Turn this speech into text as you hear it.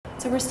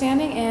So we're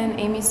standing in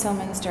Amy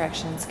Sillman's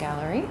Directions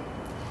Gallery,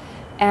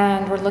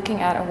 and we're looking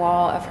at a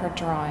wall of her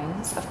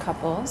drawings of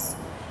couples.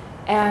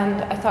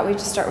 And I thought we'd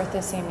just start with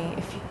this, Amy.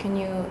 Can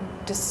you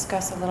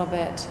discuss a little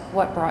bit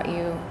what brought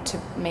you to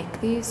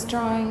make these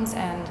drawings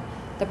and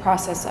the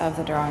process of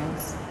the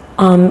drawings?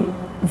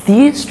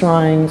 These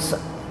drawings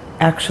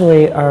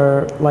actually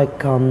are like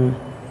kind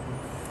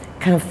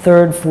of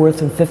third,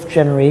 fourth, and fifth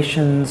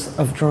generations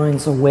of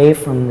drawings away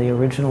from the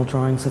original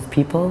drawings of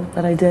people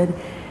that I did.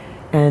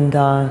 And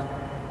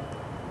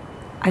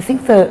I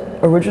think the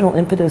original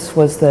impetus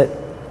was that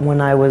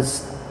when I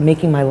was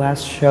making my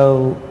last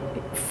show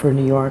for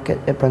New York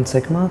at Brent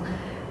Sigma,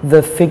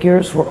 the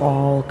figures were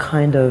all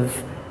kind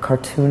of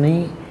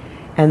cartoony,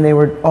 and they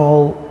were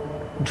all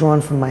drawn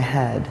from my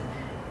head.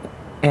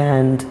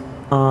 And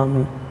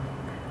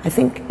I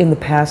think in the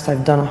past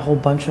I've done a whole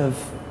bunch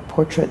of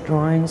portrait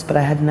drawings, but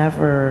I had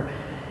never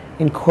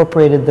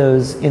incorporated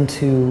those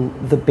into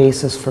the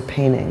basis for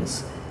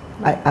paintings.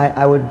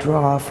 I would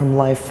draw from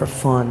life for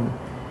fun,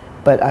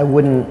 but I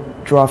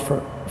wouldn't draw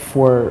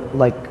for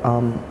like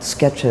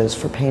sketches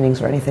for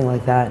paintings or anything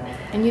like that.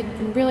 And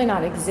you'd really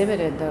not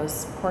exhibited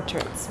those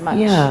portraits much.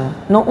 Yeah,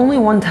 no, only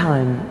one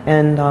time,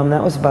 and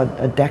that was about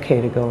a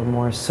decade ago or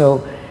more.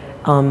 So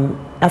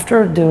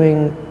after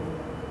doing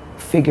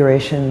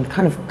figuration,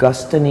 kind of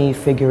Guston-y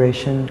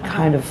figuration,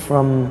 kind of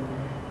from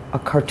a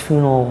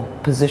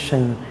cartoonal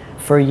position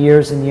for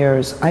years and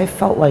years, I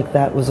felt like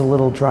that was a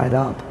little dried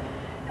up,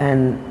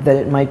 and that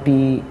it might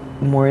be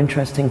more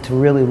interesting to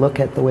really look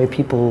at the way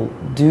people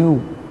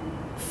do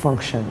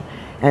function.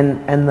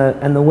 And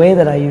the way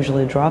that I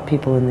usually draw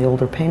people in the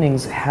older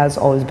paintings has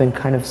always been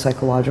kind of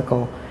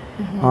psychological.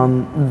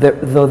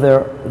 Though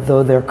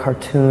they're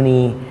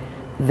cartoony,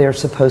 they're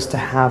supposed to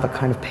have a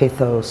kind of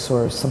pathos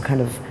or some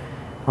kind of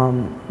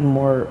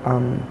more,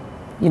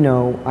 you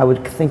know, I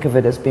would think of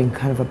it as being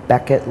kind of a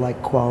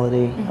Beckett-like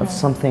quality of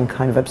something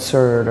kind of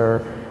absurd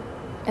or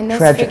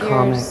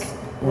tragicomic.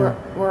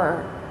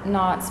 Were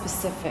not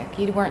specific.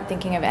 You weren't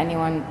thinking of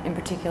anyone in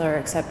particular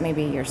except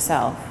maybe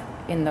yourself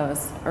in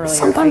those earlier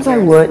Sometimes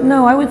figures. I would.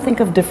 No, I would think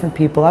of different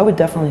people. I would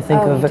definitely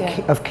think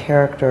of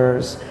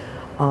characters,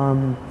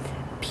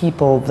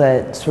 people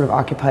that sort of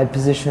occupied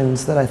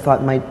positions that I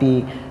thought might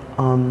be,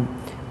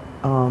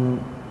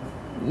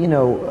 you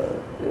know,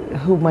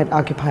 who might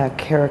occupy a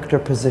character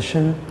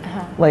position.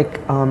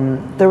 Like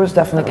there was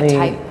definitely,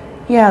 like a type.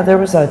 Yeah, there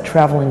was a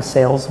traveling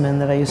salesman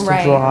that I used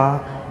to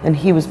draw, and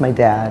he was my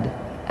dad.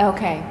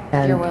 Okay,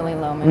 and, you're Willy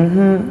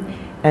Loman.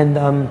 And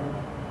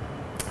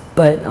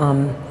but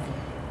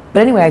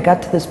anyway, I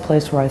got to this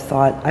place where I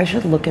thought I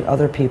should look at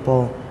other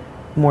people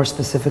more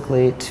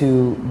specifically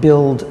to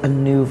build a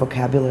new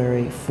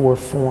vocabulary for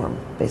form,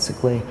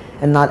 basically.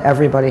 And not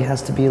everybody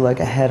has to be like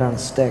a head on a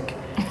stick.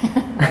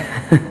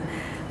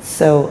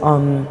 So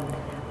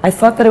I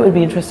thought that it would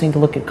be interesting to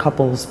look at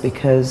couples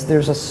because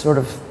there's a sort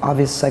of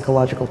obvious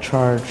psychological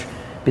charge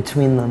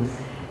between them.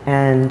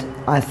 And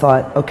I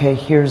thought, okay,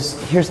 here's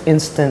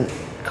instant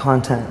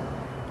content,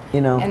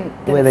 you know,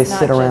 the way they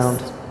sit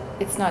around.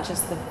 It's not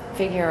just the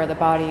figure or the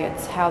body,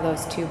 it's how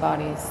those two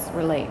bodies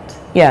relate.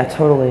 Yeah,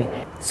 totally.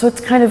 So it's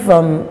kind of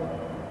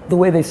the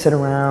way they sit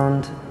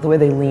around, the way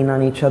they lean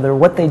on each other,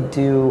 what they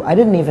do. I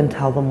didn't even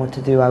tell them what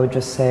to do. I would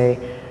just say,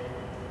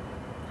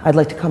 I'd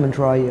like to come and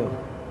draw you.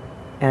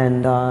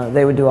 And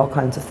they would do all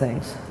kinds of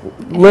things.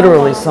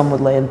 Literally, some would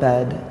lay in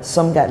bed,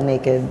 some got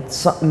naked,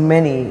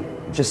 many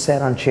just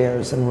sat on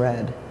chairs and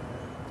read.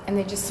 And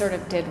they just sort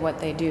of did what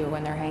they do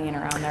when they're hanging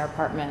around their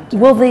apartment.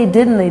 Well, they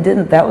did and they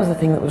didn't. That was the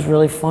thing that was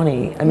really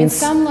funny. I mean,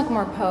 some look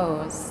more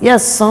posed.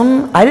 Yes,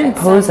 some, I didn't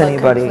pose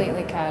anybody.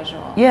 Completely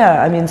casual.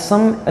 Yeah, I mean,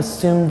 some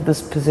assumed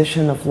this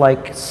position of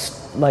like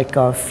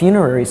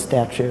funerary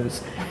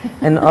statues,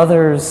 and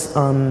others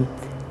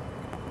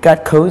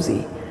got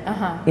cozy.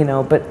 You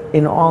know, but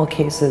in all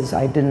cases,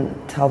 I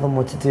didn't tell them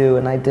what to do,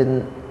 and I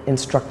didn't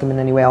instruct them in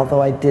any way.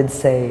 Although I did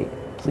say,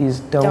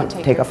 please don't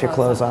take off your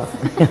clothes off.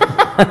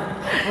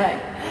 Right.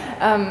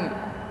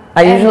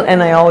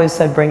 I always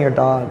said, bring your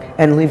dog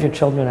and leave your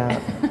children out.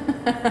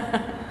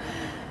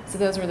 So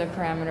those were the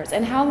parameters.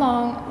 And how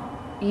long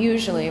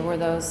usually were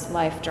those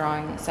life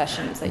drawing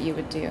sessions that you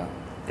would do?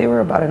 They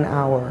were about an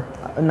hour,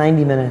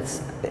 90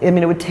 minutes. I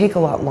mean, it would take a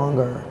lot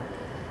longer.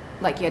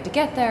 Like you had to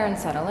get there and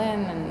settle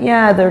in? And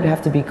yeah, there'd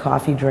have to be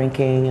coffee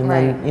drinking and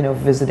then, you know,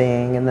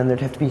 visiting, and then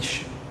there'd have to be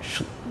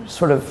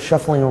sort of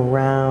shuffling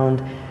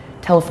around.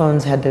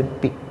 Telephones had to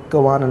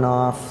go on and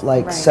off,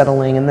 like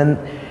settling, and then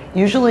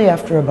usually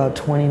after about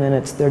 20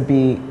 minutes there'd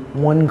be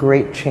one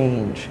great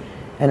change,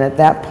 and at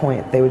that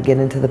point they would get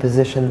into the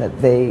position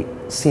that they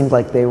seemed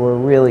like they were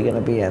really going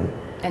to be in.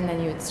 And then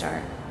you would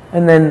start.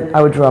 And then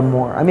I would draw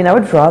more. I mean, I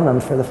would draw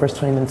them for the first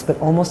 20 minutes, but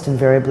almost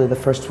invariably the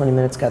first 20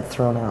 minutes got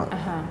thrown out.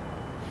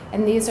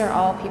 And these are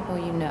all people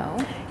you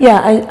know?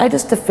 Yeah, I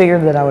just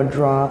figured that I would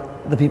draw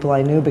the people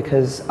I knew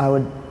because I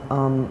would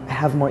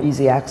have more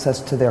easy access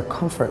to their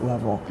comfort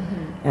level.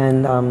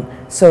 And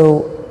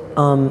so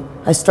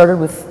I started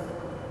with,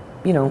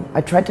 you know,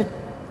 I tried to,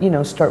 you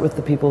know, start with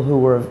the people who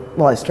were,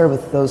 well, I started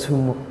with those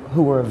who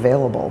were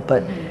available,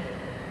 but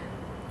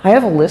I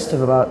have a list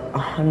of about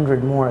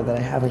 100 more that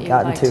I haven't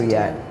gotten to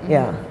yet. Mm-hmm.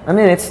 Yeah, I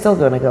mean, it's still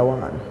going to go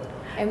on.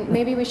 And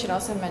maybe we should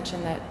also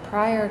mention that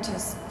prior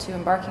to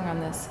embarking on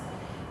this,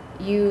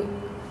 you,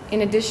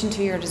 in addition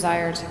to your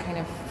desire to kind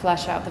of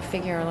flesh out the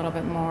figure a little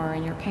bit more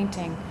in your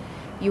painting,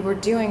 you were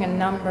doing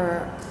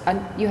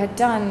you had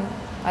done,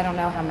 I don't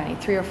know how many,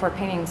 3 or 4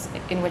 paintings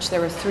in which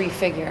there were 3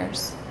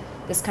 figures.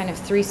 This kind of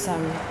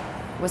threesome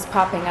was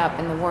popping up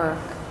in the work.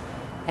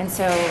 And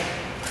so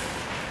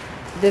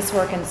this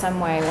work in some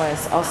way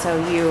was also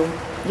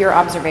your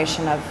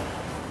observation of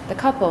the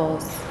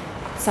couples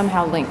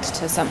somehow linked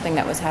to something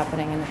that was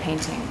happening in the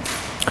painting.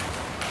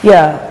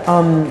 Yeah,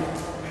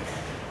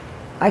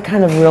 I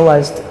kind of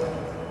realized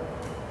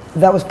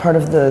that was part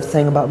of the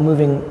thing about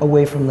moving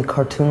away from the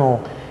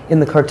cartoonal. In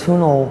the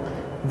cartoonal,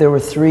 there were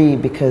 3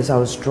 because I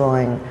was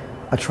drawing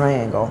a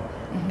triangle.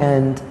 Mm-hmm.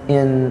 And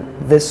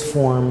in this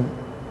form,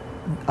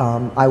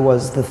 I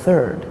was the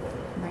 3rd.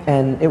 Right.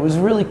 And it was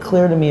really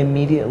clear to me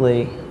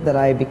immediately that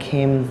I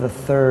became the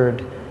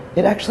 3rd.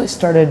 It actually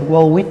started,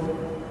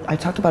 I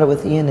talked about it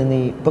with Ian in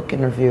the book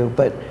interview,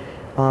 but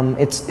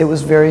it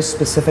was very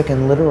specific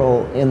and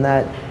literal in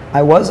that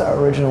I was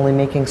originally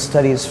making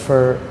studies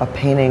for a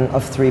painting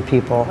of 3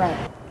 people.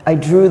 Right. I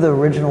drew the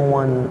original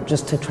one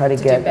just to try to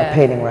get a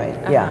painting right.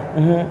 Uh-huh. Yeah,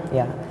 mm-hmm,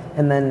 yeah.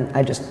 And then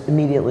I just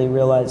immediately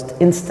realized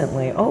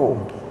instantly,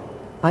 oh,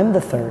 I'm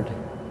the 3rd.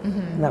 Mm-hmm.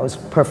 And that was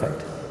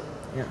perfect.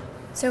 Yeah.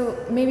 So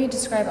maybe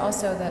describe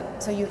also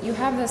that, so you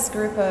have this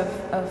group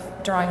of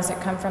drawings that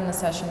come from the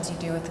sessions you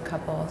do with the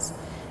couples,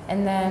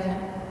 and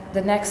then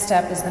the next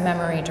step is the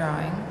memory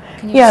drawing.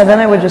 Can you then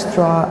I would just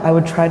I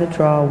would try to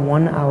draw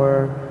 1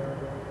 hour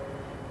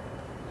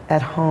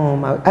at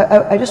home.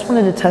 I just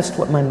wanted to test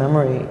what my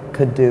memory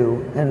could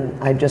do, and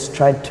I just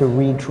tried to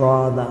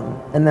redraw them.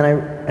 And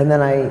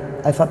then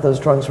I thought those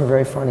drawings were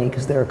very funny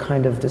because they were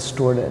kind of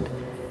distorted.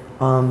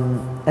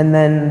 And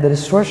then the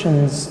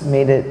distortions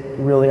made it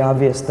really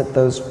obvious that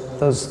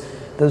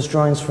those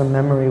drawings from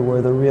memory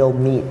were the real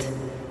meat,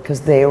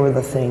 because they were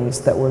the things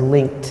that were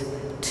linked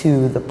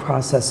to the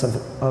process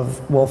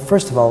of well,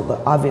 first of all, the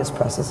obvious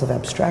process of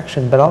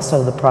abstraction, but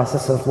also the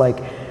process of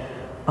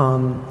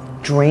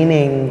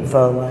draining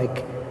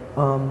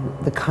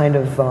the kind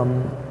of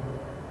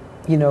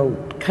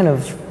kind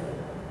of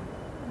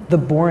the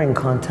boring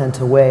content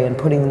away and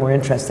putting the more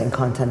interesting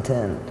content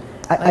in.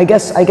 I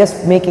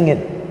guess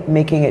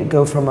making it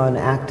go from an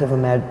act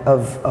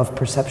of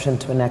perception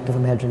to an act of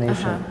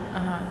imagination.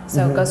 So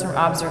mm-hmm. It goes from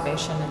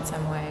observation in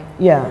some way,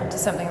 to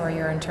something where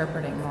you're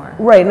interpreting more.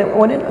 Right,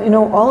 and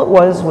all it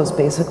was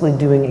basically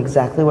doing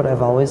exactly what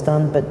I've always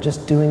done, but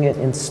just doing it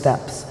in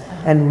steps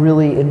and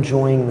really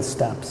enjoying the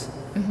steps.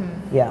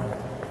 Mm-hmm. Yeah.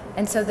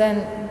 And so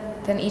then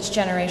each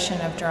generation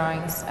of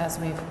drawings, as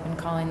we've been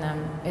calling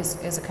them,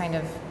 is a kind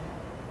of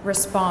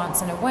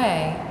response in a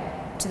way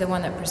to the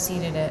one that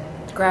preceded it,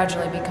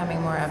 gradually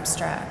becoming more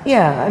abstract.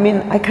 Yeah, I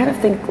mean, I kind of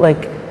think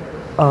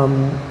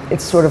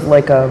it's sort of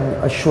like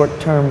a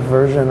short-term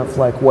version of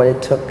what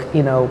it took,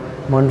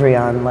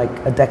 Mondrian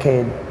a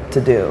decade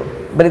to do.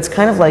 But it's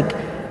kind of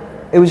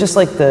it was just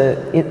like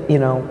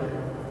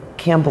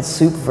Campbell's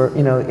soup,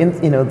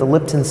 the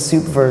Lipton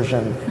soup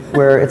version,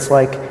 where it's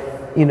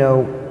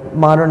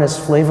modernist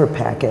flavor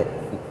packet.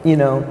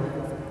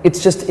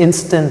 It's just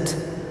instant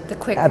the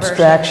quick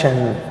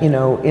abstraction.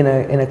 Version.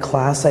 In a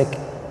classic,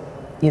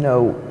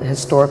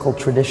 historical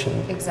tradition.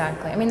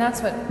 Exactly. I mean,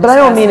 that's what. But I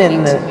don't mean it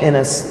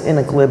in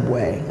a glib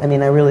way. I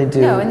mean, I really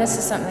do. No, and this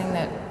is something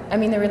that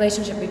the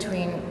relationship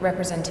between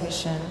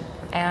representation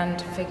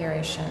and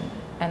figuration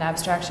and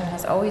abstraction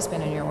has always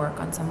been in your work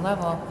on some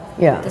level.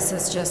 Yeah. This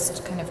has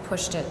just kind of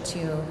pushed it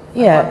to a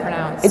more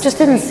pronounced. It just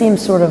didn't seem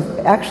sort of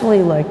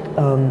actually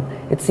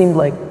it seemed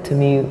like to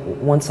me,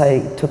 once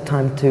I took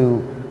time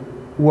to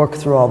work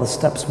through all the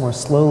steps more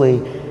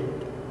slowly,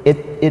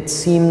 it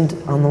seemed,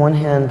 on the one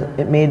hand,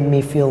 it made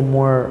me feel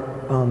more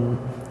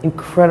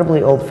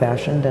incredibly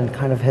old-fashioned and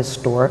kind of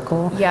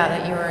historical. Yeah,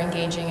 that you were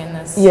engaging in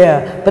this.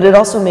 Yeah, but it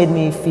also made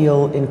me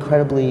feel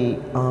incredibly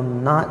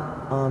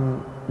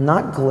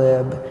not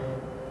glib,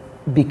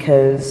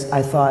 because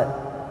I thought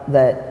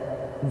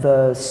that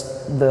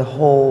the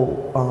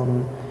whole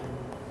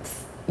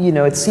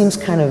it seems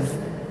kind of,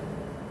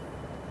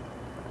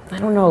 I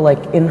don't know,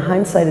 in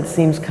hindsight it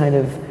seems kind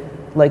of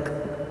like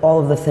all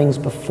of the things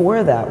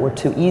before that were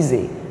too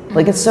easy.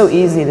 It's so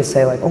easy to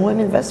say oh, I'm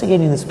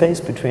investigating the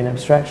space between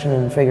abstraction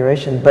and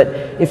figuration, but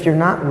if you're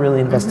not really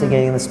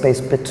investigating the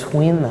space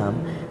between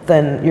them,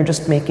 then you're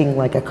just making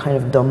a kind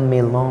of dumb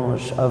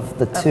mélange of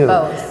the two.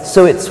 Both.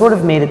 So it sort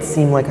of made it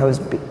seem like I was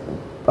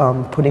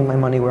putting my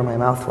money where my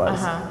mouth was.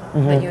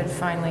 That you had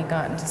finally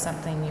gotten to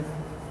something you've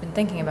been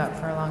thinking about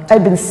for a long time.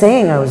 I'd been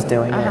saying I was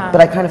doing it,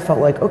 but I kind of felt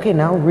okay,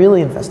 now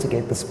really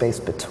investigate the space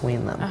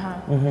between them.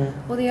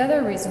 Well, the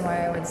other reason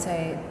why I would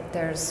say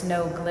there's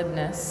no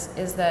glibness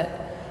is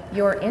that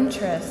your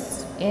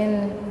interest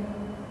in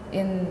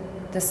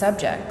the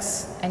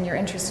subjects and your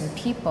interest in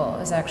people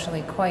is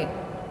actually quite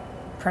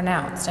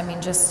pronounced. I mean,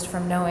 just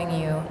from knowing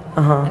you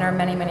in our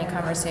many, many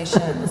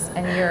conversations,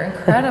 and you're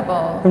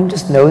incredible. I'm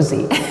just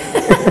nosy.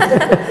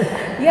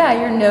 Yeah,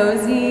 you're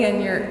nosy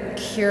and you're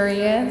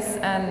curious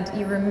and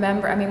you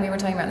remember, I mean, we were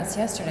talking about this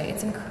yesterday.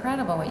 It's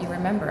incredible what you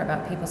remember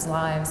about people's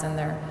lives and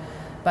their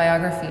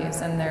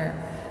biographies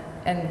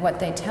and what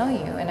they tell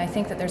you. And I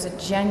think that there's a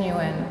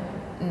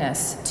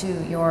genuineness to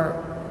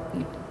your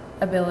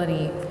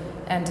ability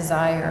and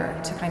desire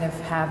to kind of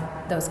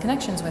have those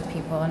connections with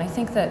people. And I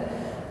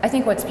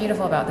think what's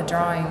beautiful about the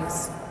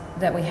drawings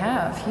that we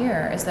have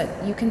here is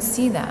that you can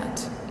see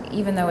that,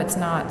 even though it's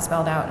not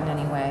spelled out in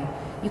any way.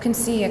 You can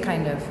see a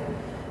kind of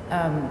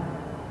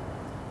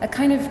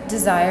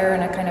desire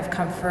and a kind of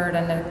comfort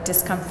and a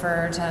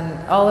discomfort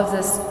and all of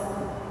this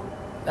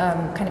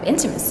kind of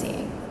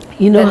intimacy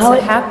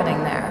that's happening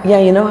there. Yeah,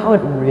 you know how it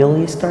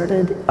really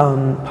started?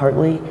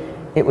 Partly,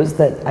 it was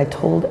that I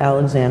told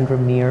Alexandra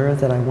Meir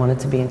that I wanted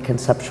to be a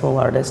conceptual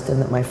artist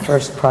and that my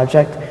first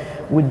project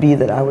would be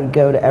that I would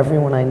go to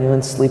everyone I knew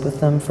and sleep with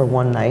them for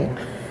one night.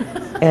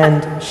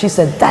 And she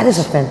said, that is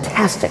a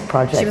fantastic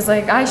project. She was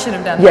like, I should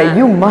have done that. Yeah,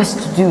 you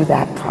must do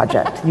that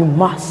project. You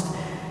must.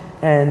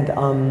 And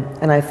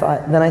I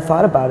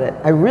thought about it.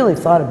 I really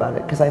thought about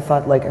it because I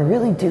thought, like, I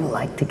really do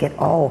like to get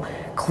all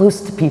close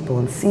to people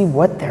and see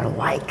what they're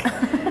like.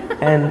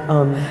 And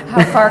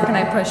how far can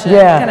I push it?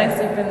 Yeah. Can I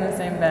sleep in the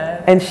same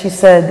bed? And she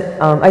said,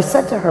 I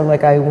said to her,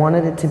 like, I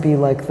wanted it to be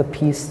like the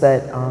piece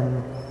that,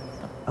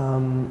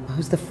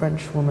 who's the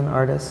French woman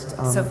artist?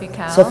 Sophie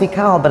Calle. Sophie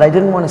Calle, but I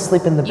didn't want to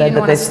sleep in the bed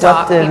that they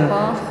slept in.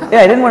 Yeah,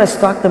 I didn't want to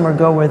stalk them or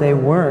go where they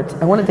weren't.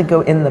 I wanted to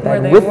go in the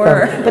bed with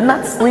them, but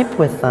not sleep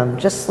with them,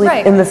 just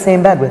sleep in the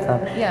same bed with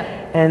them. Yeah.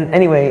 And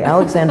anyway,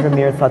 Alexandra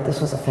Meir thought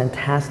this was a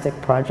fantastic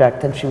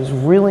project, and she was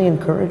really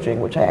encouraging,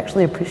 which I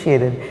actually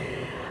appreciated.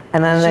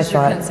 And then She's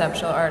your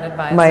conceptual art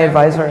advisor. My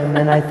advisor, and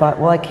then I thought,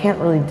 well, I can't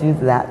really do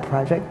that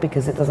project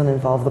because it doesn't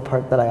involve the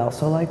part that I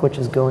also like, which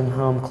is going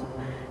home,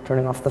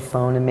 turning off the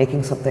phone and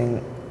making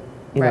something,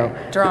 you know.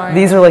 Drawing,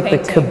 these are like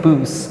painting. The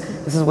caboose.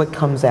 This is what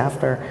comes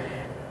after.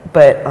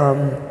 But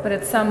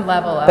at some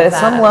level of But at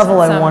some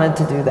level I wanted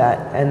to do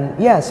that. And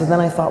yeah, so then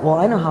I thought, well,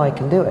 I know how I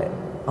can do it.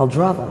 I'll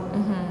draw them.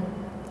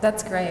 Mm-hmm.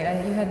 That's great.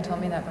 You hadn't told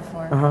me that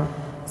before. Uh-huh.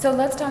 So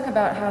let's talk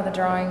about how the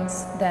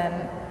drawings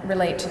then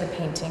relate to the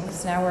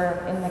paintings. Now we're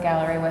in the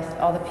gallery with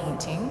all the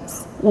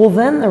paintings. Well,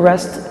 then the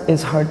rest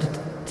is hard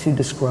to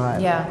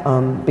describe.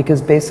 Yeah.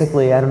 Because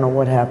basically, I don't know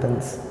what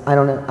happens. I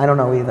don't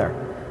know either.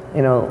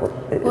 You know.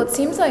 Well, it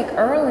seems like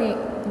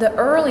the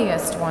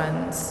earliest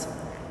ones,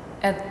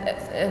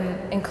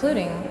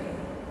 including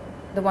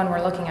the one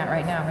we're looking at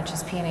right now, which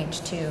is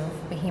P&H 2,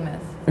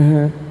 Behemoth.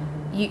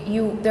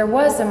 Mm-hmm. There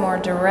was a more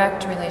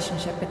direct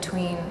relationship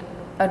between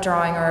a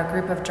drawing or a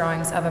group of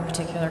drawings of a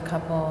particular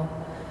couple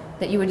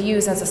that you would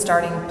use as a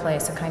starting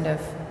place, a kind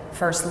of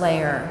first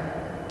layer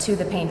to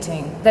the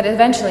painting that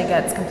eventually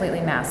gets completely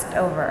masked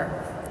over.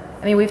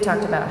 I mean, we've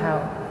talked about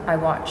how I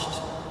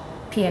watched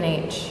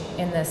P&H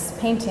in this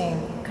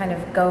painting kind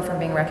of go from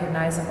being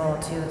recognizable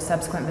to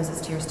subsequent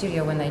visits to your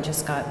studio when they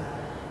just got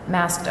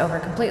masked over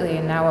completely,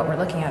 and now what we're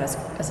looking at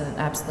is an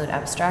absolute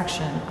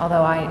abstraction,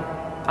 although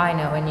I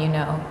know and you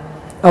know.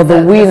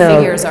 Although we know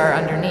figures are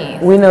underneath.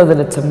 We know that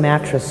it's a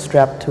mattress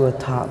strapped to a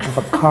top of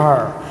a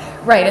car.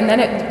 Right, and then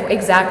it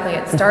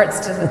starts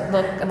to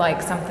look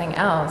like something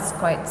else,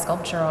 quite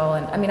sculptural.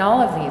 And I mean,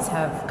 all of these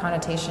have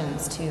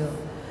connotations to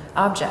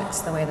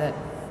objects, the way that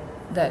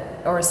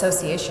or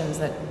associations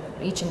that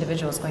each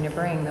individual is going to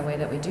bring, the way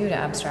that we do to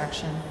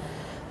abstraction.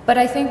 But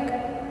I think,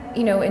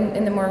 you know,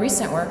 in the more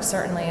recent work,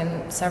 certainly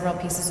in several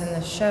pieces in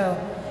the show,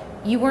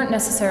 you weren't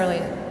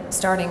necessarily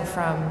starting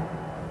from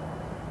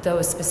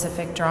those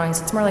specific drawings.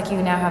 It's more like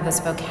you now have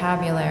this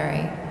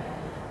vocabulary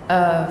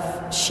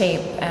of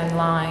shape and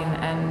line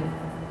and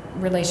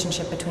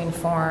relationship between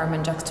form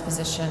and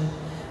juxtaposition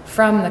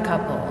from the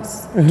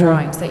couple's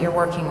drawings that you're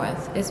working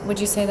with. Would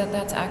you say that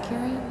that's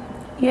accurate?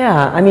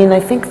 Yeah, I mean, I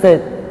think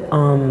that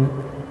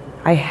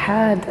I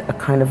had a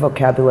kind of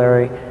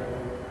vocabulary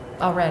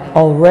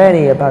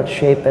already about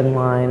shape and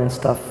line and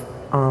stuff,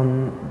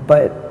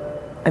 but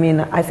I mean,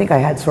 I think I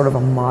had sort of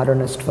a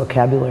modernist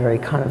vocabulary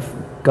kind of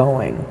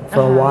going for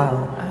a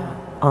while.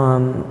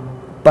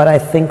 But I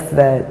think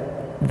that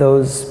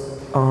those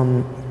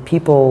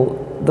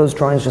those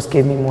drawings just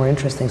gave me a more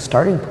interesting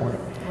starting point.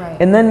 Right.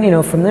 And then, you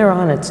know, from there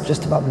on, it's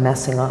just about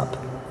messing up.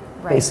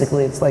 Right.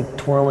 Basically, it's like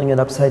twirling it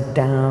upside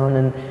down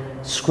and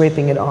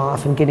scraping it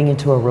off and getting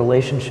into a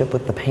relationship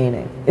with the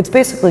painting. It's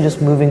basically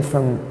just moving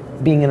from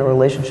being in a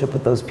relationship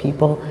with those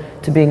people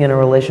to being in a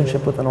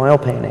relationship with an oil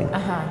painting.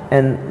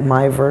 And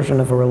my version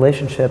of a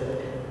relationship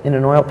in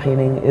an oil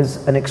painting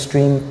is an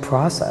extreme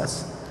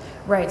process.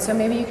 Right, so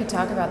maybe you could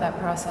talk about that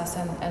process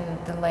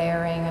and the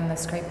layering and the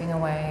scraping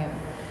away and,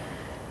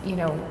 you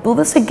know. Well,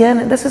 this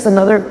is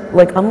another,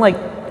 like, I'm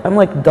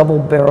like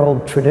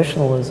double-barreled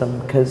traditionalism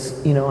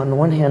because, you know, on the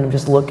one hand, I'm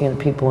just looking at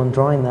people and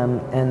drawing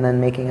them and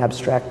then making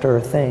abstracter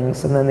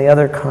things. And then the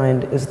other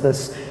kind is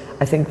this,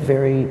 I think,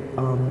 very,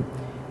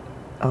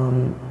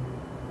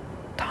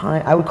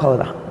 I would call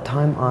it a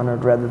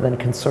time-honored rather than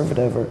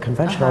conservative or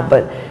conventional,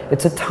 but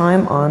it's a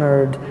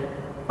time-honored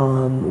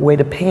way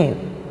to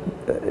paint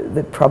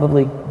that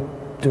probably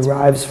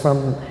derives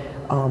from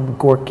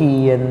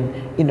Gorky and,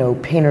 you know,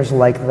 painters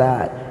like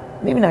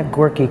that. Maybe not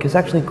Gorky, because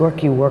actually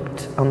Gorky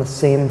worked on the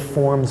same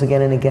forms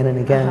again and again and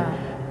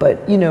again.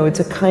 But, you know, it's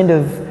a kind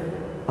of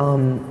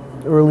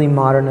early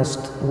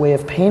modernist way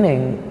of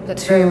painting.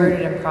 That's very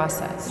rooted in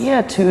process.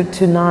 Yeah,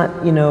 to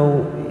not, you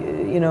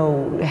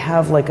know,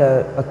 have like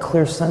a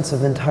clear sense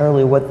of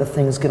entirely what the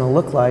thing's going to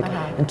look like,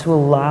 and to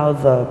allow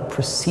the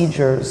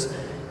procedures,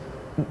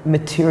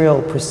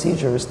 material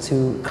procedures,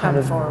 to kind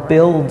of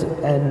build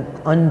and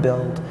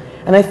unbuild.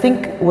 And I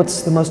think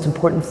what's the most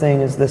important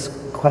thing is this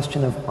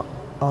question of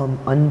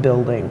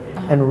unbuilding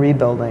and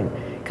rebuilding,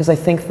 because I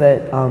think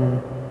that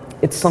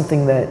it's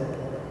something that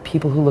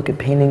people who look at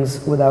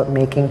paintings without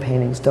making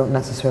paintings don't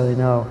necessarily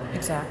know.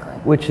 Exactly.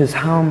 Which is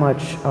how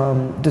much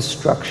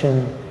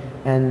destruction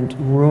and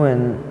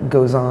ruin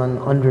goes on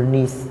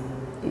underneath,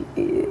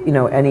 you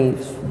know, any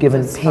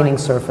given painting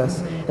surface.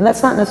 And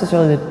that's not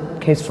necessarily the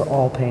case for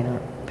all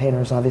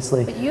painters,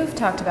 obviously. But you've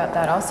talked about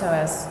that also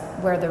as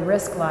where the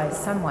risk lies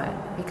somewhat,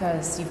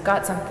 because you've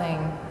got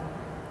something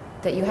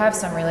that you have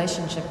some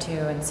relationship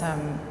to and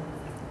some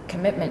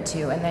commitment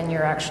to, and then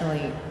you're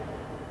actually,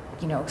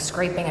 you know,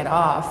 scraping it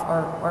off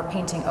or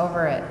painting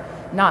over it,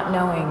 not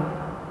knowing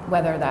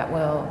whether that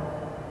will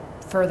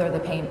further the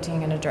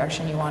painting in a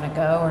direction you want to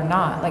go or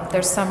not. Like,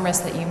 there's some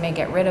risk that you may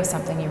get rid of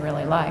something you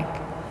really like.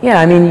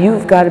 Yeah, I mean,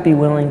 you've got to be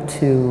willing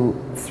to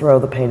throw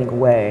the painting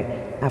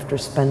away after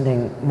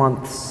spending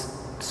months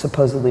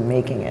supposedly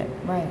making it.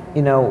 Right.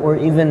 You know, or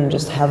even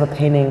just have a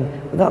painting,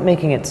 without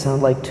making it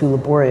sound like too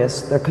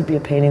laborious, there could be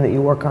a painting that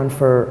you work on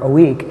for a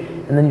week,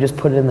 and then you just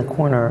put it in the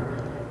corner,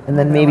 and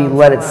then maybe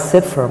let it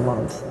sit for a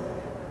month.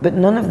 But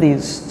none of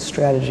these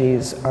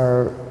strategies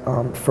are,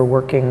 for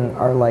working,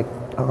 are like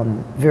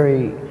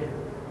very,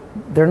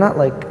 they're not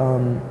like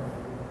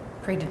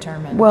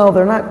predetermined. Well,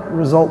 they're not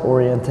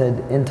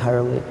result-oriented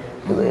entirely.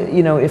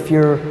 You know, if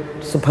you're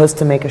supposed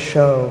to make a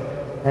show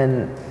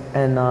and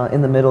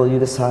in the middle you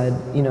decide,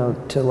 you know,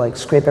 to like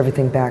scrape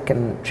everything back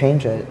and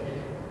change it,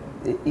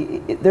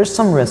 there's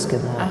some risk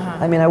in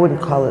that. I mean, I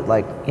wouldn't call it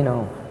like, you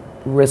know,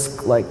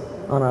 risk like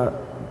on a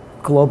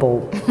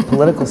global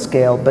political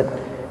scale, but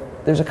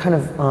there's a kind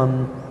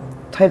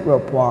of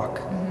tightrope walk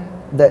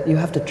that you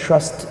have to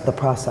trust the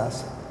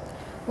process.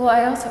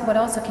 Well, what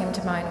also came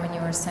to mind when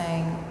you were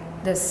saying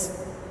this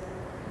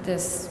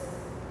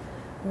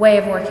way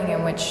of working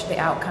in which the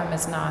outcome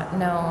is not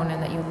known,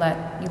 and that you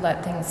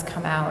let things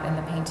come out in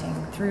the painting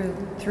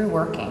through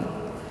working,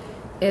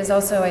 is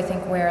also, I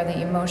think, where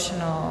the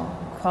emotional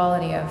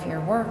quality of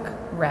your work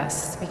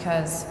rests,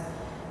 because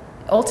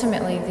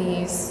ultimately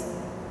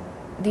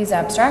these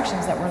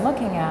abstractions that we're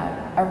looking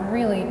at are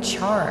really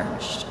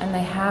charged, and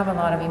they have a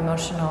lot of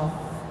emotional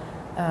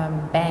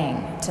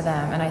bang to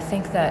them, and I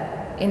think that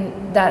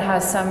that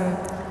has some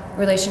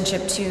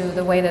relationship to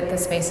the way that the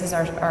spaces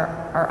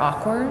are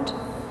awkward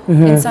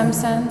in some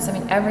sense. I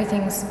mean,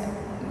 everything's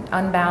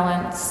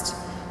unbalanced,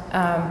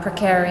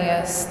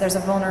 precarious. There's a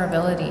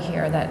vulnerability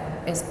here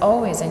that is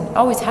always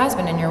has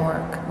been in your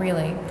work,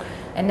 really,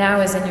 and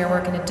now is in your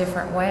work in a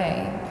different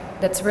way,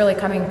 that's really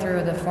coming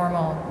through the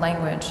formal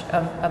language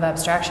of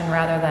abstraction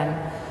rather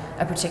than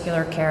a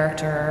particular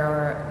character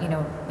or, you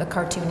know, the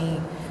cartoony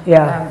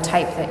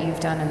type that you've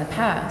done in the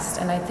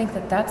past. And I think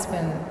that that's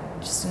been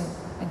just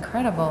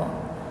incredible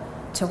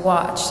to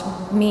watch.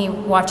 Me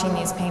watching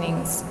these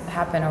paintings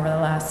happen over the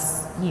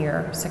last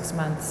year, 6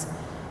 months,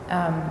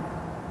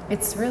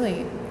 it's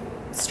really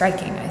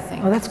striking, I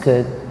think. Oh, that's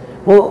good.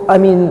 Well, I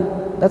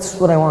mean, that's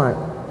what I want.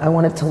 I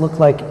want it to look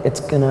like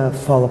it's gonna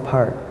fall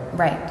apart.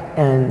 Right.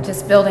 And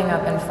just building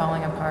up and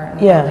falling apart. And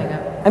building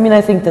up. I mean,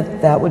 I think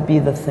that would be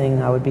the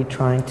thing I would be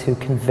trying to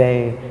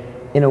convey.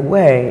 In a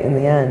way, in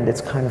the end,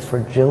 it's kind of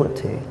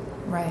fragility.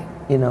 Right.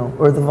 You know,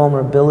 or the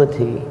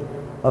vulnerability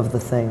of the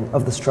thing,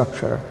 of the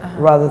structure,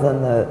 rather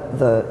than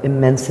the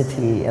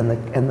immensity and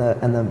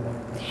the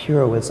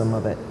heroism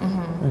of it.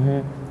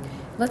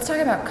 Let's talk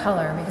about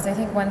color, because I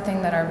think one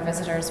thing that our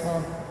visitors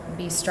will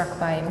be struck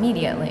by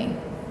immediately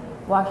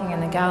walking in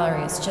the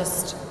gallery is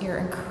just your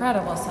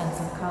incredible sense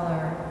of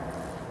color.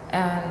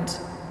 And,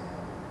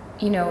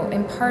 you know,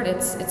 in part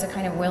it's a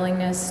kind of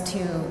willingness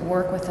to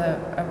work with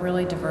a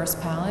really diverse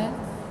palette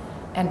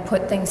and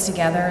put things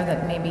together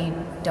that maybe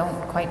don't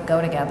quite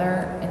go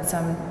together in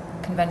some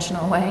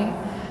conventional way.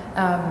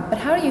 But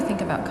how do you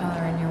think about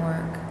color in your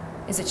work?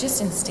 Is it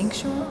just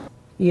instinctual?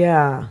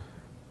 Yeah.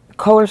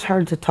 Color's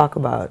hard to talk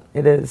about.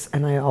 It is,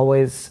 and I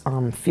always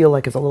feel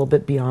like it's a little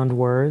bit beyond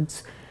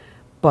words.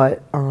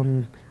 But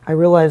I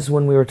realized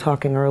when we were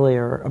talking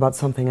earlier about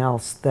something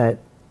else that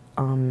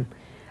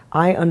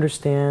I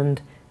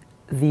understand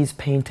these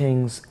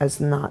paintings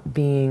as not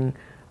being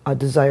a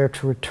desire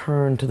to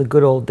return to the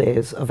good old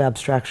days of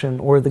abstraction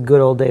or the good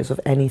old days of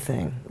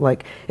anything.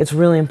 Like, it's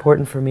really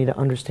important for me to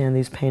understand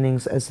these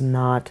paintings as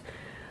not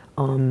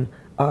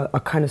a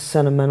kind of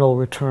sentimental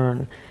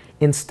return.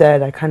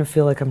 Instead, I kind of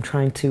feel like I'm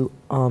trying to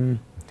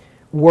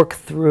work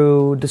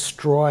through,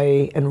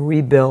 destroy, and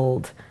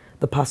rebuild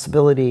the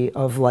possibility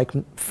of like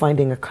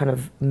finding a kind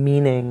of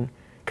meaning,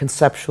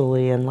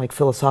 conceptually and like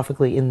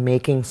philosophically in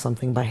making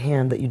something by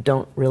hand that you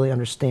don't really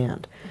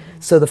understand.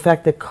 So the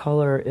fact that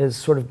color is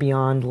sort of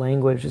beyond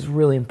language is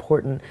really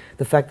important.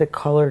 The fact that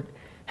color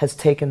has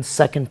taken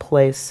second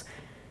place,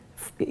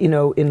 you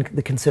know, in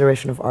the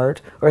consideration of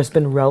art, or has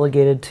been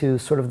relegated to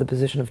sort of the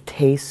position of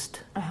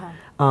taste.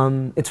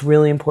 It's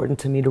really important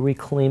to me to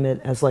reclaim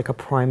it as like a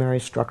primary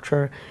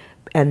structure,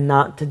 and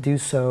not to do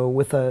so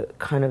with a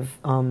kind of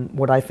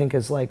what I think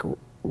is like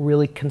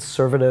really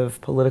conservative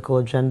political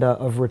agenda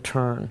of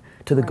return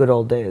to the good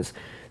old days.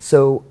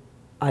 So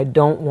I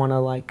don't want to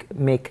like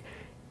make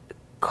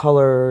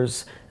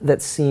colors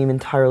that seem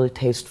entirely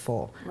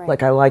tasteful.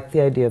 Like I like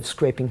the idea of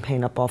scraping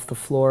paint up off the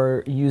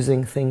floor,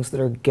 using things that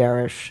are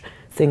garish,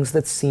 things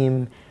that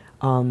seem,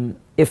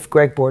 if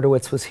Greg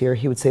Bordowitz was here,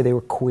 he would say they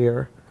were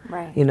queer.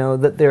 You know,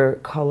 that they're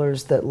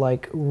colors that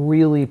like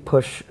really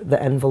push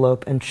the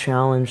envelope and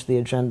challenge the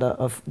agenda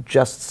of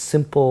just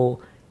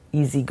simple,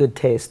 easy, good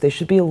taste. They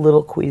should be a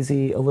little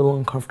queasy, a little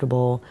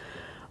uncomfortable,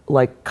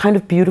 like kind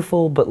of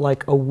beautiful, but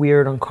like a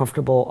weird,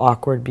 uncomfortable,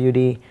 awkward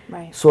beauty,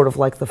 sort of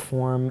like the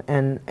form.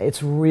 And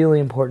it's really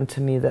important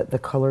to me that the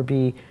color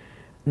be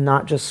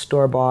not just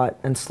store-bought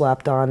and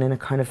slapped on in a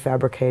kind of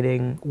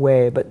fabricating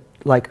way, but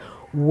like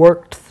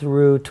worked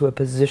through to a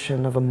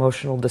position of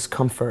emotional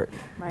discomfort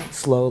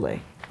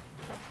slowly.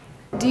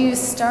 Do you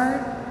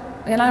start,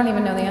 and I don't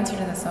even know the answer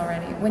to this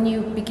already, when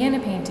you begin a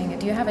painting,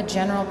 do you have a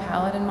general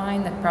palette in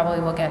mind that probably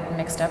will get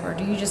mixed up, or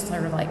do you just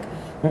sort of like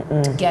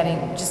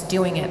just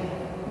doing it,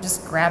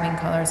 just grabbing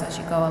colors as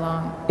you go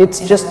along? It's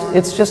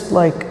just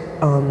like,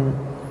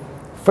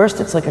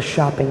 first it's like a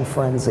shopping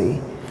frenzy,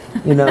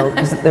 you know,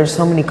 because there's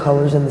so many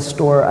colors in the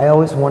store. I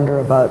always wonder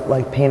about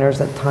like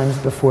painters at times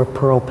before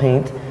pearl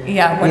paint.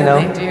 Yeah, what you do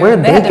know, they do? Where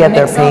did they get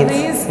their paints?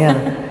 These?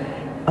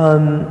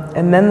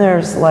 And then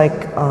there's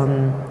like,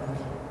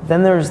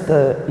 then there's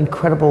the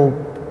incredible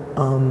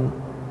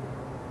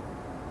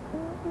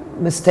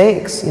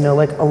mistakes, you know,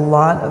 like a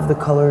lot of the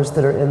colors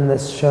that are in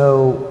this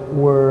show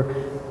were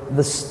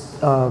the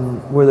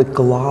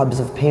globs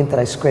of paint that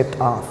I scraped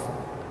off,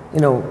 you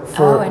know.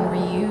 For, and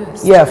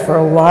reused. Yeah, for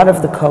a lot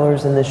of the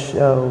colors in this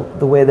show,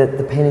 the way that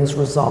the paintings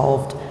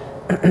resolved,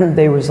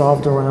 they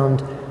resolved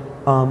around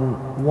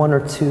one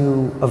or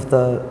two of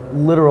the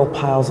literal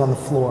piles on the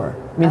floor.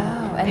 I mean,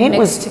 and paint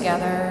mixed was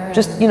together.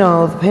 Just, you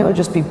know, the paint would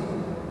just be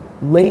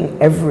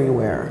laying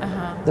everywhere.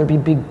 There'd be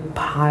big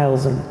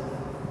piles and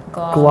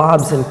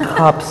globs and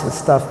cups and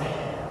stuff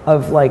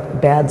of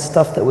like bad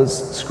stuff that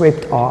was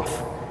scraped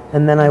off.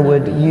 And then I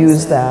would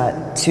use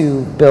that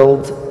to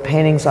build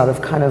paintings out of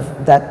kind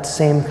of that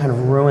same kind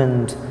of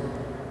ruined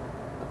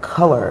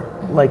color.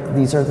 Like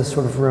these are the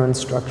sort of ruined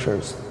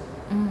structures.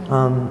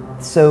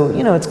 So,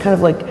 you know, it's kind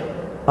of like,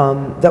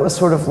 that was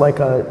sort of like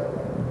a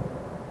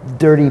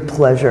dirty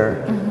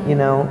pleasure, you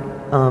know?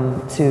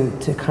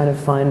 To kind of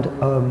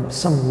find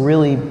some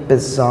really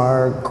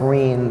bizarre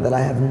green that I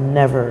have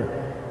never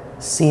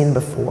seen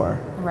before,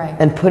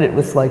 and put it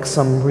with like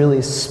some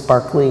really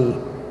sparkly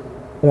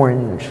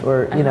orange,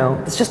 or you know,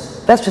 that's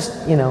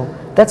just you know,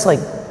 that's like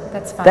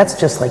fun. That's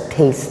just like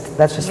taste.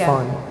 That's just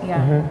fun.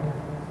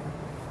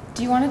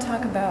 Do you want to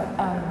talk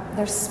about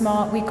they're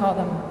small? We call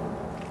them.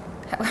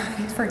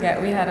 I forget.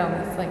 We had all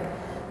this like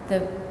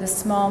the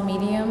small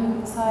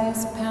medium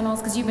size panels,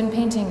 because you've been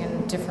painting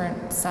in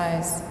different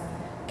size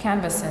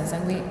canvases,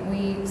 and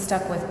we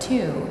stuck with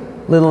two.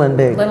 Little and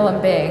big. Little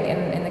and big,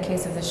 and in the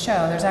case of the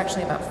show, there's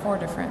actually about 4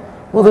 different.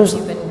 Well, there's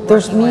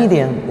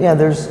medium. Yeah,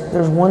 there's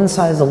one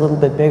size a little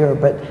bit bigger,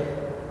 but.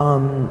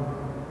 And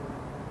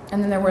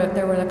then there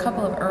were a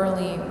couple of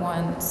early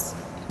ones,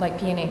 like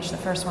P&H, the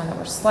first one, that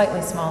were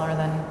slightly smaller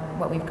than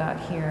what we've got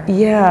here.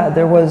 Yeah,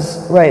 there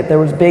was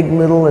big,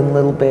 little, and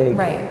little big.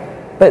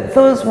 But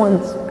those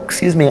ones,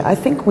 excuse me, I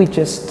think we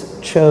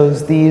just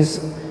chose these.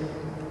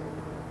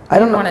 I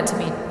don't want it to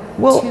be.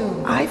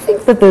 Well, I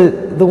think that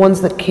the ones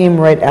that came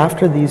right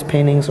after these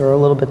paintings are a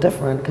little bit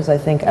different, because I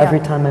think every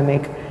time I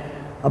make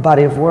a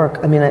body of work,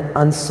 I mean,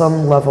 on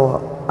some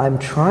level, I'm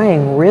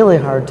trying really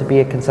hard to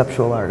be a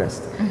conceptual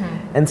artist.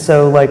 And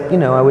so, like, you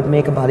know, I would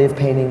make a body of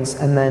paintings,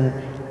 and then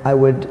I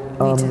would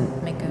need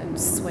to make a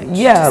switch.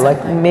 Yeah,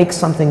 like make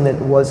something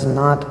that was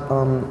not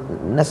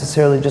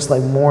necessarily just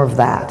like more of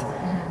that.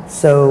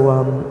 So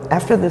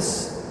after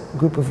this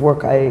group of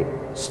work, I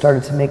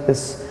started to make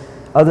this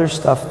other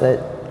stuff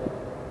that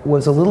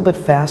was a little bit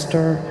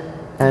faster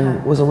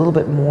and was a little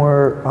bit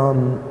more,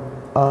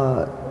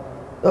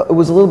 it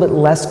was a little bit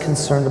less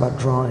concerned about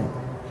drawing.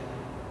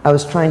 I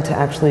was trying to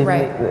actually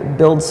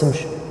build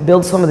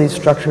some of these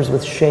structures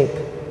with shape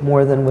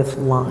more than with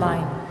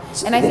line.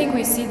 So and I think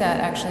we see that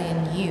actually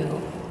in You,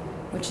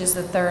 which is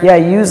the third. Yeah,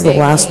 use the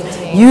last,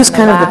 use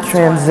kind of the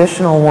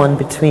transitional one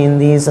between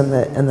these and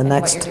the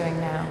next. What you're doing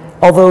now.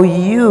 Although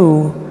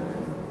You,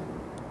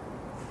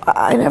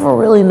 I never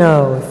really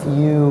know if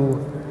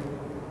You.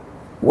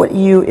 What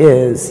You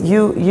is.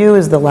 You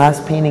is the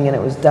last painting, and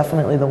it was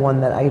definitely the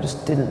one that I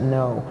just didn't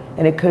know.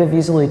 And it could have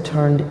easily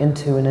turned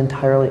into an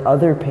entirely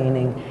other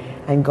painting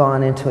and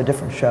gone into a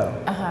different show.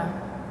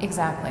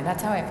 Exactly.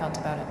 That's how I felt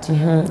about it too.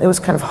 It was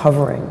kind of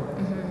hovering.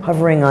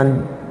 hovering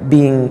on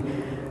being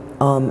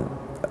a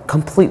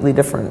completely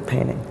different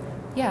painting.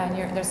 Yeah,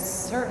 and there's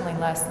certainly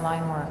less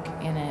line work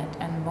in it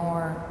and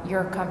more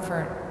your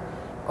comfort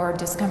or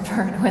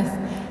discomfort with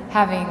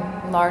having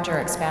larger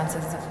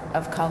expanses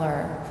of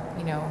color,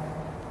 you know,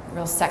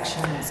 real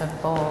sections of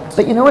bold.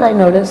 But you know what I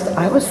noticed?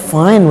 I was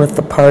fine with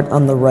the part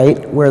on the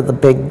right where the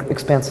big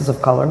expanses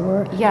of color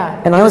were.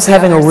 Yeah. And I was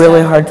having a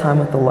really hard time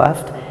with the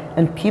left.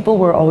 And people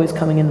were always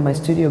coming into my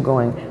studio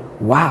going,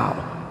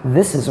 wow,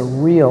 this is a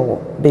real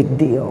big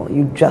deal.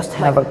 You just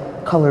have a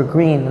color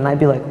green. And I'd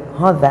be like,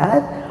 huh,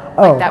 that?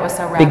 Oh, like that was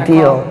so radical. Big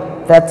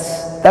deal.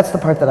 That's the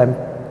part that I'm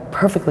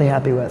perfectly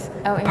happy with.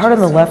 Oh, the part on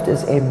the left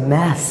is a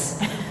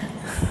mess.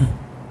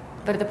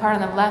 But the part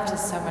on the left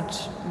is so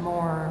much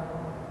more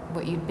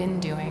what you'd been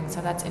doing,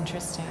 so that's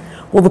interesting.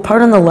 Well, the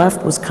part on the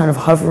left was kind of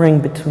hovering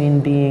between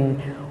being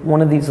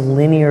one of these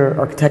linear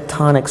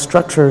architectonic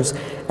structures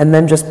and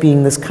then just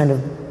being this kind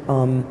of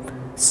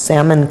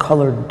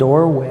salmon-colored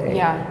doorway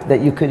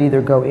that you could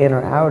either go in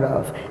or out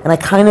of. And I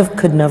kind of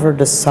could never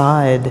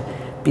decide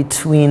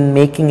between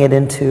making it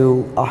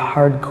into a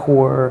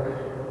hardcore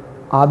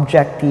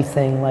object-y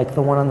thing like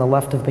the one on the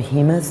left of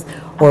Behemoth,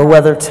 or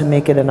whether to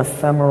make it an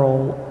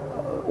ephemeral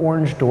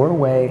orange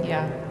doorway,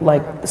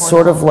 like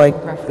sort of like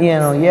reference. You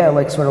know,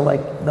 like sort of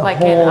like the like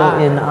hole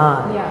in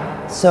eye.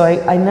 Yeah. So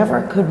I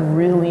never could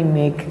really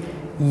make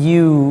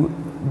you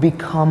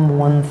become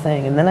one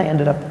thing, and then I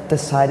ended up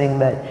deciding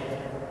that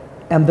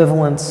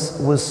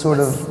ambivalence was sort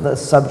of the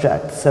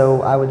subject,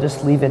 so I would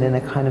just leave it in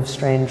a kind of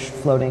strange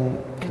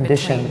floating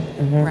condition.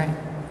 Right.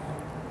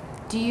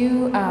 Do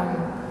you?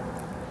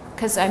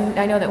 Because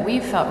I know that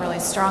we've felt really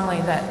strongly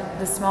that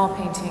the small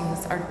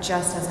paintings are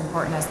just as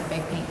important as the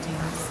big paintings.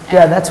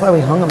 Yeah, that's why we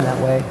hung them that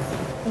way.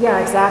 Yeah,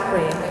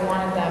 exactly. We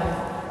wanted them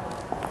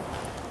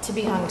to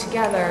be hung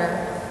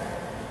together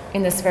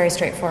in this very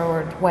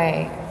straightforward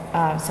way,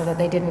 so that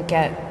they didn't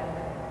get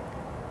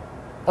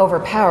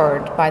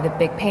overpowered by the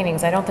big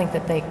paintings. I don't think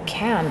that they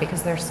can,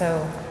 because they're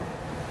so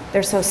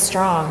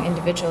strong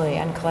individually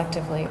and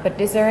collectively. But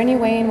is there any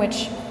way in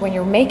which, when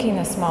you're making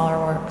the smaller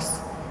works,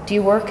 do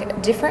you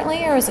work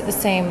differently, or is it the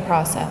same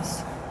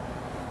process?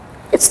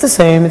 It's the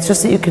same. It's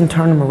just that you can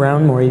turn them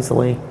around more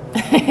easily.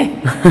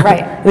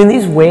 Right. I mean,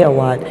 these weigh a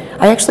lot.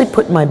 I actually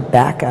put my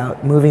back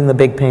out moving the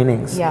big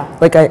paintings. Yeah.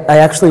 Like I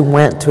actually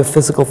went to a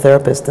physical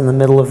therapist in the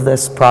middle of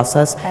this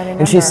process,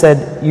 and she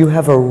said, "You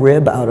have a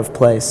rib out of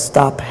place.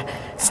 Stop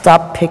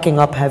picking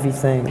up heavy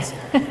things."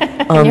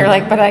 And you're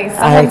like, "But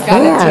someone's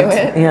got to do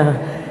it." Yeah.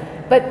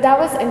 But that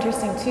was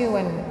interesting too,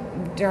 when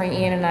during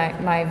Ian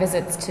and my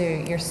visits to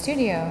your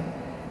studio,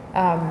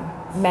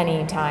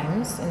 many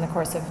times in the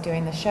course of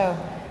doing the show,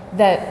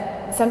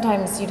 that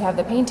sometimes you'd have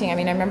the painting. I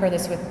mean, I remember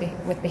this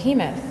with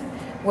Behemoth,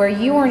 where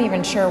you weren't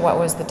even sure what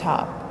was the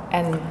top,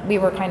 and we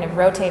were kind of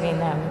rotating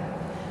them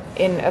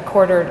in a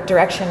quarter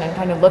direction and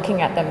kind of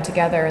looking at them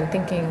together and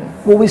thinking,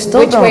 well, we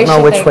still don't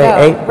know which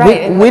way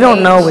H. We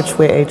don't know which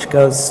way H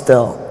goes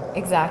still.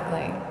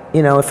 Exactly.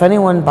 You know, if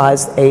anyone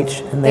buys H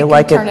and they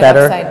like it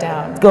better, upside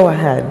down. Go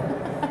ahead.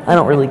 I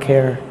don't really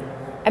care.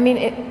 I mean,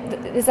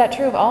 is that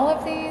true of all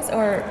of these,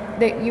 or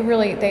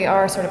they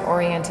are sort of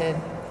oriented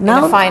in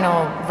the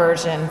final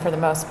version for the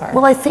most part?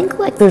 Well, I think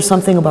like there's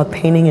something about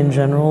painting in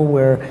general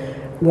where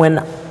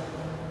when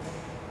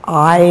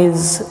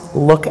eyes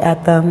look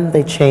at them,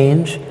 they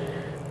change.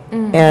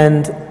 Mm-hmm.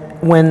 And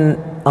when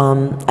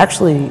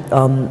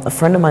a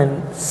friend of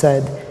mine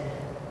said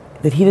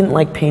that he didn't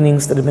like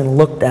paintings that have been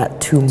looked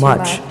at too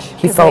much.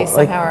 He felt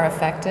they somehow are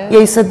effective? Yeah,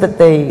 he said that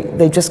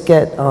they just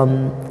get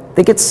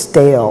they get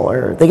stale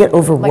or they get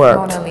overworked.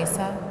 Like Mona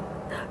Lisa?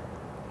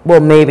 Well,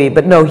 maybe,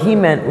 but no, he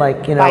meant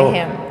like, you know, by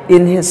him.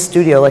 In his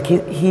studio, like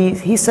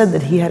he said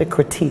that he had a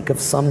critique of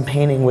some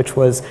painting which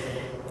was,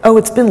 oh,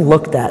 it's been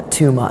looked at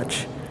too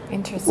much.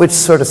 Interesting. Which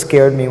sort of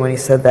scared me when he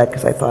said that,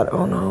 because I thought,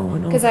 oh no.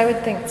 Because I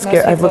would think most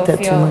people I've looked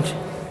at too much.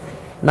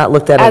 Not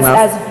looked at enough.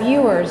 As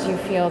viewers, you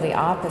feel the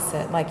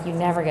opposite, like you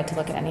never get to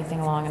look at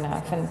anything long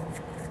enough. And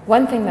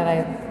one thing that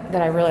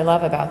I really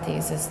love about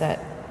these is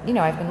that, you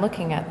know, I've been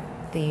looking at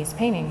these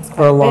paintings quite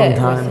for a long bit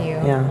time. With you.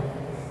 Yeah.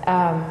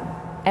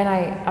 And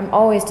I'm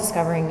always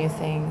discovering new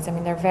things. I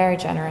mean, they're very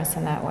generous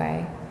in that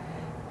way.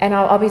 And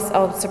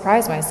I'll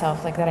surprise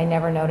myself, like that I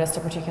never noticed a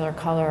particular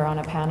color on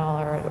a panel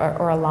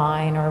or a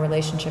line or a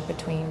relationship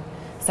between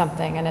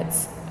something. And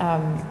it's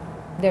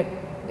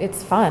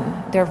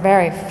fun. They're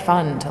very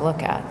fun to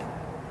look at.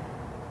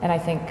 And I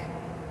think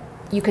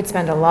you could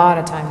spend a lot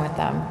of time with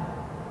them.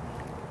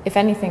 If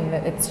anything,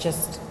 that it's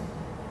just,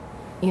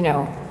 you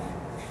know,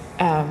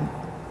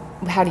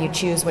 how do you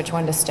choose which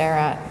one to stare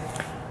at?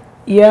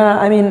 Yeah,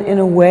 I mean, in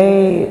a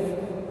way,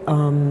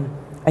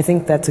 I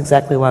think that's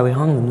exactly why we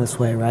hung them this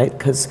way, right?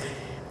 Because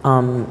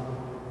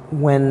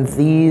when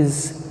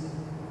these,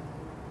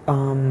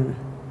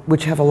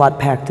 which have a lot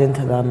packed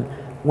into them,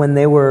 when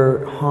they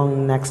were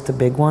hung next to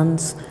big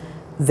ones,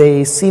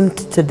 they seemed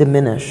to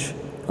diminish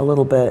a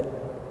little bit.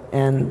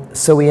 And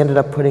so we ended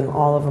up putting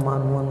all of them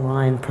on one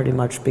line pretty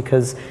much,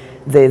 because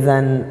they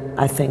then,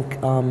 I think,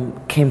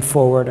 came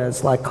forward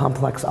as like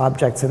complex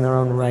objects in their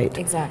own right.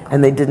 Exactly.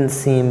 And they didn't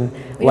seem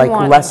We like didn't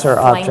want lesser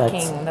flanking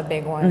objects. the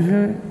big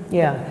one.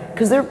 Yeah,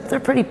 because they're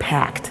pretty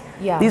packed.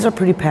 Yeah. These are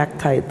pretty packed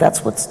tight.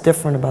 That's what's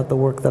different about the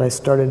work that I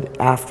started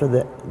after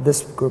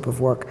this group of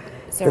work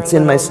They're that's a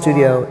in my little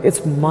studio. more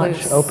It's much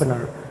loose.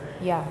 opener.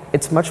 Yeah.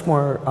 It's much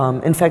more,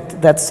 in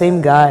fact, that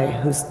same guy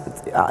who's,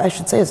 I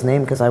should say his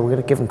name because I was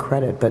going to give him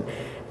credit, but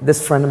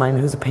this friend of mine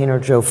who's a painter,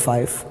 Joe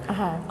Fife.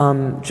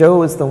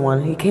 Joe is the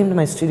one, he came to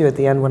my studio at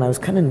the end when I was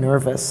kind of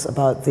nervous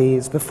about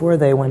these before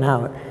they went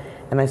out.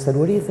 And I said,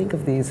 what do you think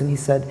of these? And he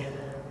said,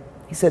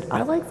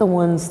 I like the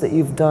ones that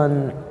you've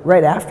done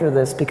right after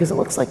this because it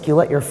looks like you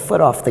let your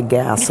foot off the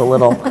gas a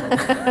little.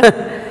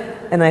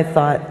 And I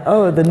thought,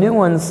 oh, the new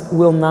ones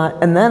will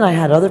not. And then I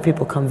had other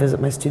people come visit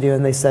my studio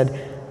and they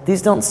said,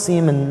 these don't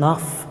seem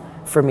enough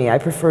for me. I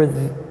prefer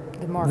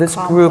this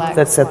group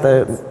that's at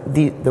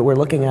that we're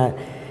looking at.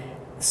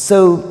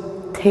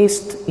 So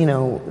taste,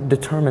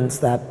 determines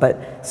that.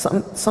 But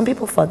some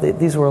people thought that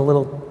these were a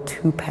little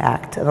too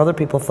packed, and other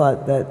people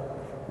thought that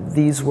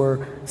these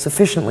were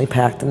sufficiently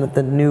packed, and that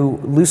the new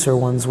looser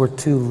ones were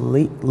too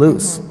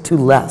loose, too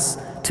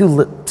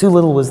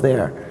little was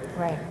there.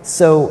 Right.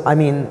 So I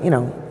mean,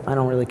 I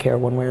don't really care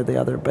one way or the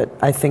other, but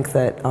I think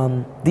that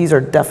these are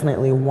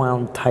definitely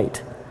wound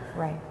tight.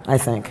 Right. I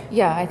think.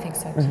 Yeah, I think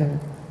so too.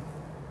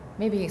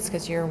 Maybe it's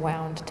because you're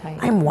wound tight.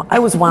 I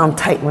was wound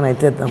tight when I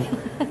did them.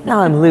 Now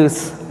I'm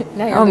loose.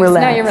 Now you're I'm loose.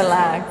 relaxed. Now you're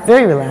relaxed.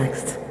 Very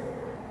relaxed.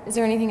 Is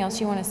there anything else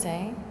you want to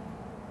say?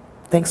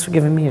 Thanks for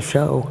giving me a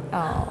show.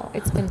 Oh,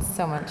 it's been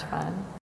so much fun.